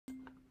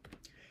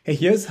Hey,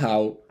 here's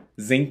how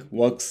Zync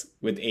works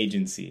with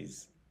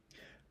agencies.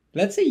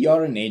 Let's say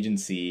you're an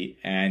agency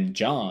and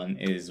John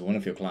is one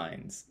of your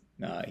clients.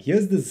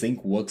 Here's the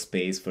Zync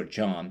workspace for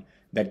John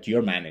that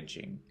you're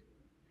managing.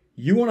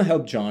 You want to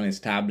help John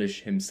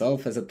establish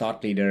himself as a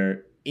thought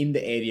leader in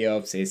the area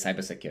of, say,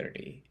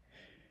 cybersecurity.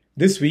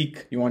 This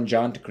week, you want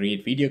John to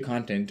create video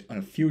content on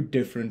a few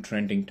different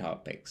trending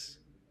topics.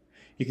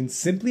 You can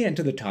simply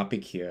enter the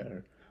topic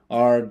here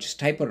or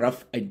just type a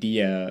rough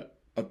idea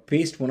or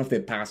paste one of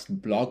their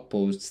past blog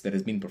posts that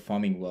has been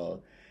performing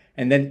well.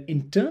 And then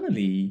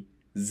internally,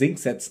 Zync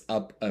sets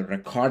up a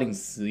recording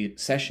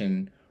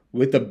session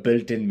with a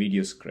built-in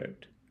video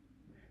script.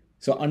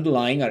 So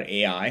underlying our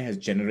AI has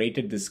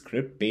generated this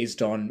script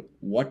based on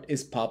what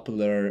is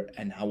popular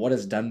and what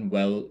has done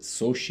well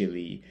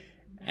socially.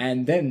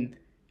 And then,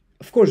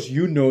 of course,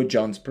 you know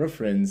John's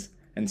preference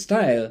and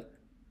style,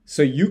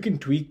 so you can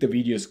tweak the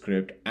video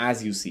script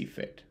as you see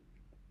fit.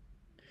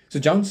 So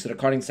John's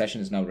recording session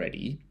is now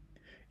ready.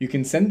 You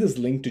can send this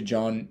link to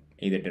John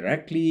either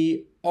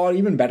directly, or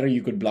even better,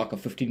 you could block a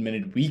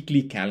 15-minute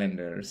weekly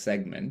calendar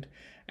segment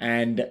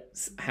and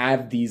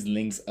have these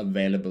links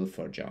available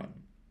for John.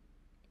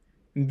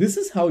 And this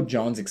is how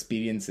John's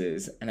experience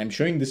is, and I'm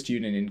showing this to you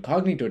in an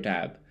incognito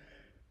tab.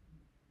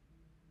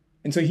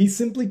 And so he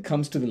simply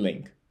comes to the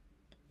link.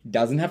 He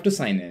doesn't have to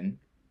sign in.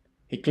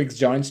 He clicks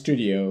Join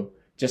Studio,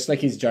 just like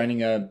he's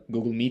joining a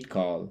Google Meet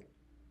call,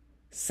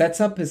 sets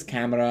up his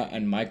camera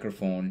and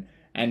microphone,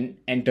 and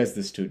enters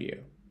the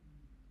studio.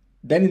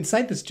 Then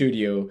inside the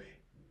studio,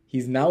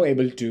 he's now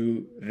able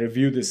to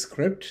review the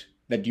script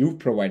that you've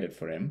provided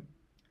for him.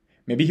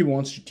 Maybe he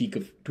wants to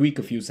tweak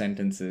a few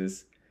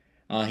sentences.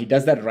 He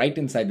does that right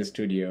inside the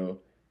studio,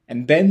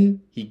 and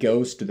then he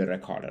goes to the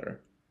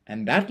recorder.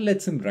 And that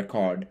lets him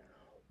record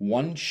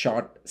one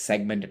short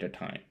segment at a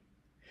time.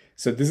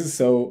 So this is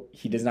so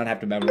he does not have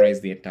to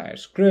memorize the entire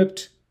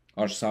script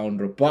or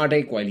sound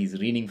robotic while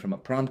he's reading from a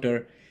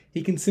prompter.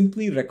 He can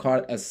simply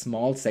record a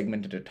small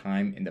segment at a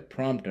time in the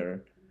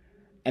prompter.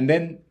 And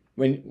then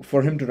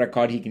for him to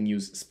record, he can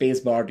use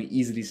spacebar to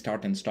easily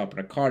start and stop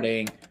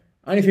recording.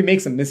 And if he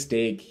makes a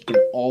mistake, he can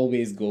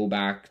always go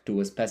back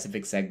to a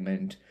specific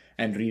segment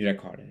and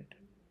re-record it.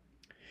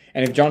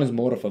 And if John is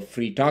more of a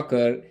free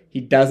talker, he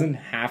doesn't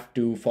have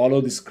to follow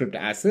the script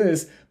as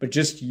is, but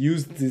just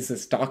use this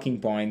as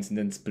talking points and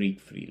then speak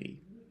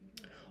freely.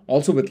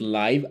 Also with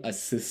live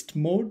assist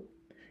mode,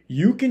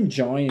 you can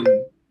join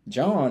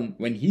John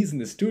when he's in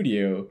the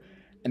studio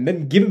and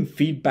then give him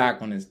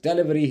feedback on his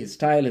delivery, his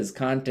style, his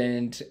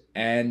content.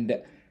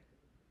 And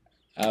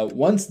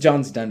once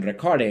John's done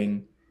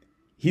recording,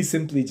 he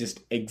simply just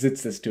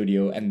exits the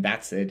studio and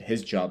that's it.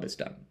 His job is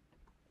done.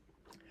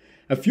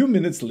 A few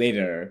minutes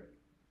later,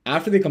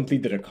 after they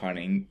complete the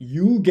recording,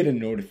 you'll get a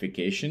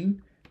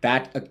notification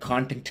that a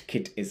content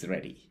kit is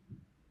ready.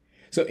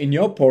 So in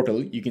your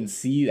portal, you can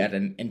see that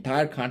an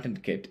entire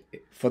content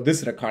kit for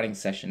this recording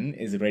session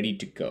is ready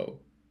to go.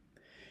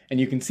 And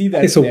you can see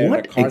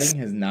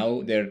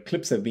that their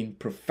clips have been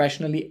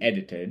professionally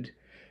edited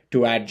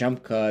to add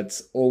jump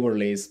cuts,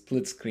 overlays,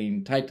 split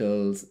screen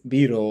titles,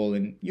 B-roll,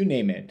 and you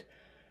name it.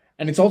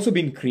 And it's also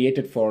been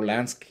created for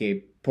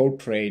landscape,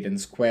 portrait,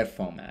 and square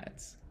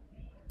formats.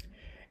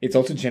 It's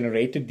also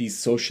generated these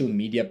social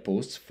media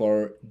posts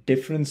for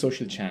different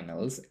social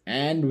channels.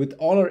 And with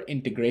all our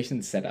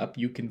integrations set up,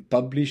 you can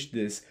publish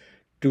this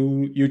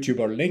to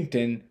YouTube or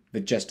LinkedIn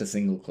with just a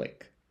single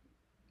click.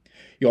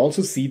 You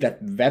also see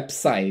that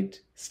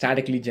website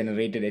statically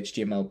generated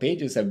HTML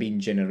pages have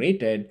been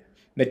generated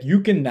that you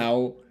can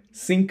now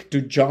sync to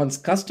John's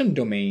custom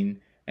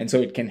domain, and so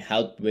it can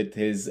help with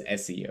his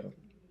SEO.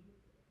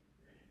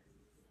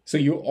 So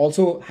you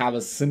also have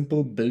a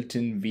simple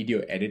built-in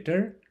video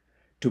editor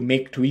to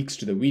make tweaks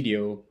to the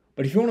video.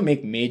 But if you want to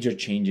make major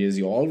changes,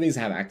 you always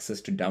have access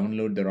to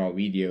download the raw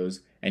videos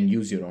and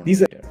use your own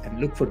editor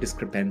and look for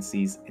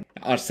discrepancies.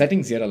 Our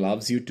settings here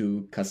allows you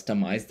to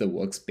customize the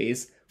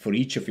workspace for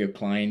each of your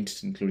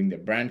clients, including their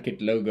brand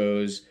kit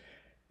logos.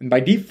 And by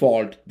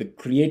default, the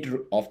creator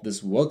of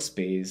this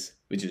workspace,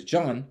 which is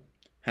John,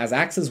 has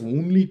access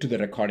only to the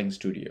recording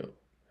studio.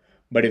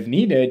 But if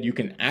needed, you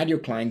can add your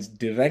clients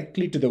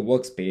directly to the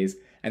workspace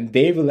and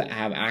they will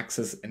have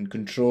access and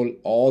control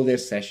all their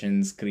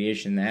sessions,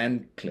 creation,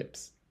 and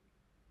clips.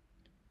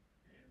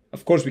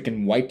 Of course, we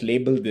can white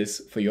label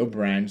this for your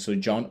brand so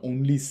John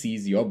only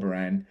sees your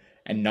brand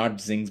and not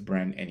Zync's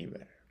brand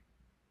anywhere.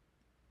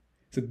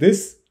 So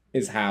this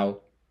is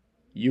how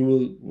you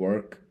will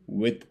work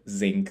with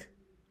Zync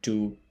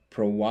to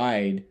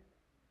provide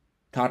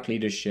thought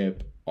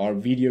leadership or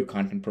video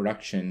content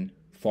production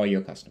for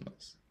your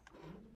customers.